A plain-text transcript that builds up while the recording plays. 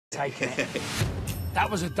Taking it.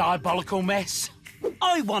 That was a diabolical mess.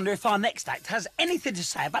 I wonder if our next act has anything to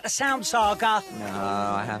say about the Sound Saga. No,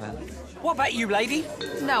 I haven't. What about you, lady?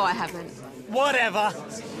 No, I haven't. Whatever.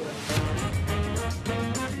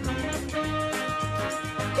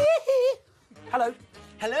 Hello.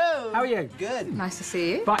 Hello. How are you? Good. Nice to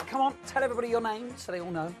see you. Right, come on, tell everybody your name so they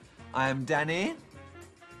all know. I'm Danny.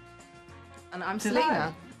 And I'm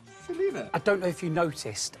Celena. Celena. I don't know if you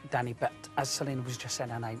noticed, Danny, but as Celena was just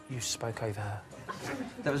saying her name, you spoke over her.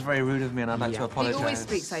 That was very rude of me, and I'd like to apologise. He always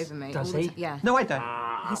speaks over me. Does he? Yeah. No, I don't.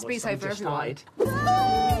 He speaks over everyone.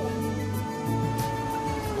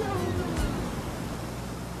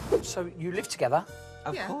 So you live together?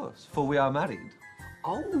 Of course, for we are married.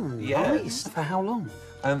 Oh, Yes. nice. For how long?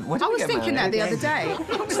 When did I we was get thinking that married? the other day.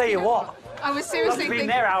 I'll tell you what. I was I've seriously been in thinking...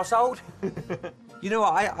 their household. You know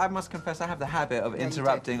what? I must confess, I have the habit of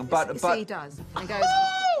interrupting, You do. but See, he does. And goes...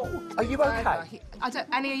 Are you okay?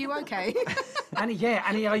 Annie, are you okay? Annie, yeah,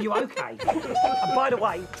 Annie, are you okay? And by the way,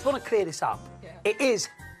 I just want to clear this up. Yeah. It is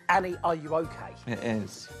Annie, are you okay? it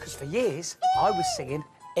is. Because for years, I was singing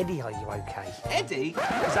Eddie, are you okay? Eddie?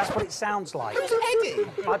 Because that's what it sounds like. Who's Eddie?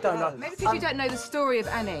 I don't know. Maybe because you don't know the story of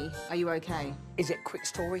Annie, are you okay? Is it a quick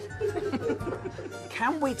story?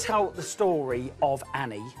 Can we tell the story of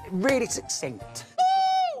Annie really succinct?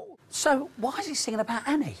 So, why is he singing about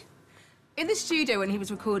Annie? In the studio, when he was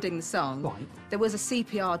recording the song, Right. there was a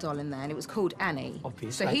CPR doll in there, and it was called Annie.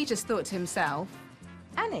 Obviously. So he just thought to himself,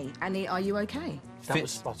 Annie, are you okay? That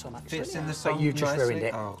was spot on, actually. Fits in the song But you just nicely. ruined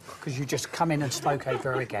it. Oh. Because you just come in and spoke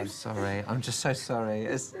over her again. Sorry, I'm just so sorry.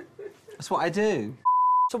 That's what I do.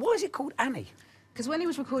 So why is it called Annie? Because when he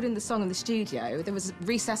was recording the song in the studio, there was a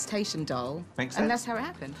resuscitation doll. Makes And sense. that's how it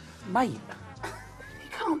happened. Mate, you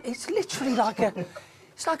can't... It's literally like a...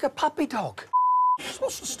 It's like a puppy dog. So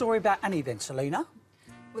what's the story about Annie then, Celena?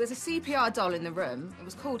 Well, there's a CPR doll in the room. It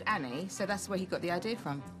was called Annie, so that's where he got the idea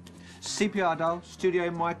from. CPR doll,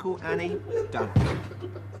 studio Michael, Annie, done.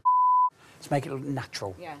 Let's make it look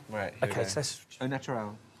natural. Yeah. Right. OK, so let's... Au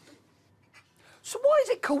naturel. So why is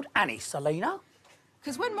it called Annie, Celena?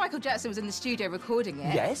 Because when Michael Jackson was in the studio recording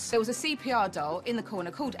it, Yes. there was a CPR doll in the corner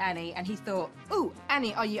called Annie, and he thought, ooh,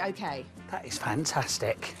 Annie, are you okay? That is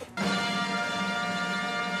fantastic.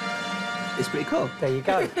 It's pretty cool. There you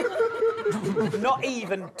go. Not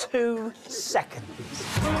even 2 seconds.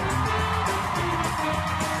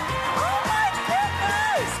 Oh, my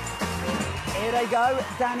goodness! Here they go,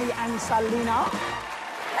 Danny and Celena.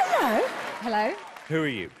 Hello. Hello. Who are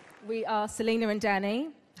you? We are Celena and Danny,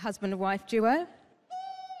 husband and wife duo.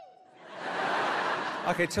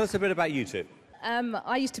 OK, tell us a bit about you two.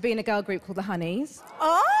 I used to be in a girl group called the Honeys.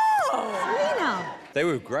 Oh, Celena. They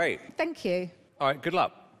were great. Thank you. All right, good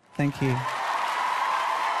luck. Thank you.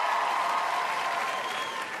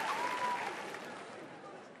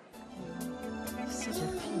 Such a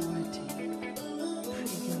purity.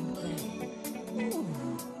 Pretty young thing.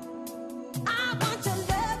 I want to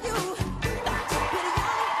love you. Such a pretty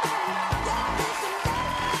young thing.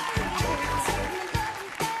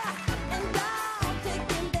 And I'll take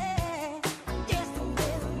you there. Yes,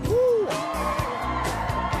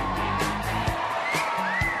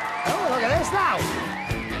 Oh, look at this now.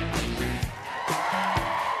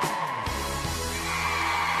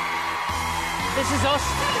 This is us.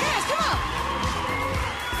 Clap your hands, come on!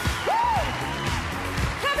 Woo!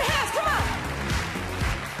 Clap your hands, come on!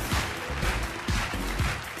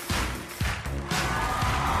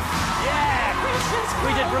 Yeah!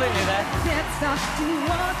 We did brilliantly there. Let's start to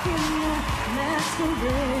walk in the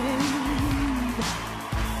masquerade.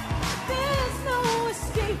 There's no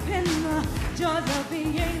escaping the joys of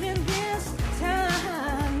being in this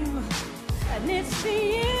time. And it's the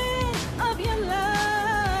end of your life.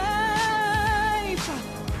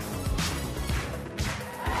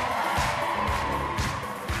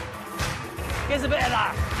 Here's a bit of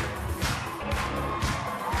that.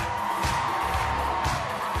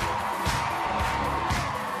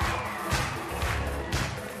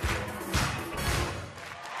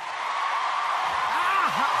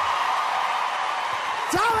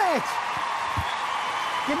 Damn it!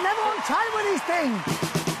 You're never on time with these things.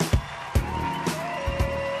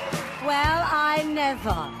 Well, I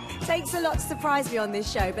never. Takes a lot to surprise me on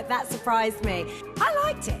this show, but that surprised me. I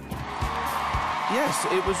liked it. Yes,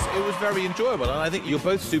 it was very enjoyable, and I think you're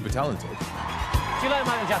both super talented. Do you like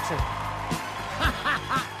Michael Jackson?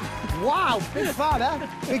 Wow, big fan, huh?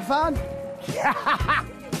 Big fan?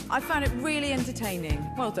 I found it really entertaining.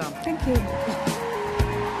 Well done. Thank you.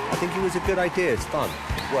 I think it was a good idea. It's fun.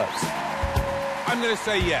 It works. I'm going to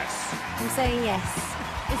say yes. I'm saying yes.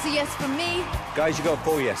 It's a yes from me. Guys, you got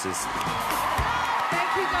 4 yeses.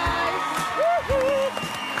 Thank you, guys. Woo-hoo.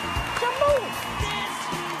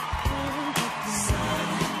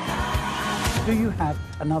 do you have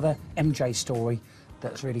another MJ story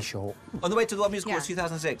that's really short? On the way to the What Musical Yeah. Awards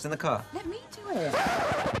 2006 in the car. Let me do it.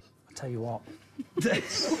 I'll tell you what.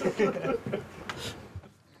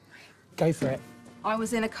 Go for it. I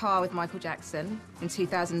was in a car with Michael Jackson in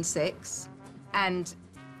 2006, and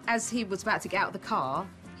as he was about to get out of the car,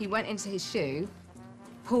 he went into his shoe,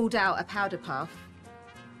 pulled out a powder puff,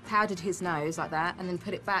 powdered his nose like that, and then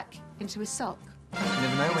put it back into his sock. You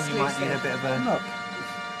never know when you might need a bit of a... Look.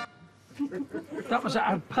 That was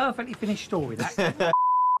a perfectly finished story, that.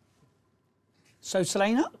 So,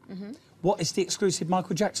 Celena, what is the exclusive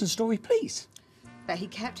Michael Jackson story, please? That he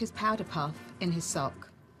kept his powder puff in his sock.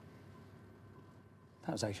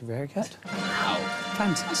 That was actually very good. Wow.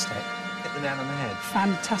 Fantastic. Hit the nail on the head.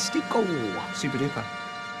 Fantastical. Super duper.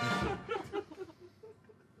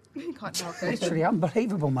 You can't help it. Literally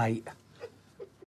unbelievable, mate.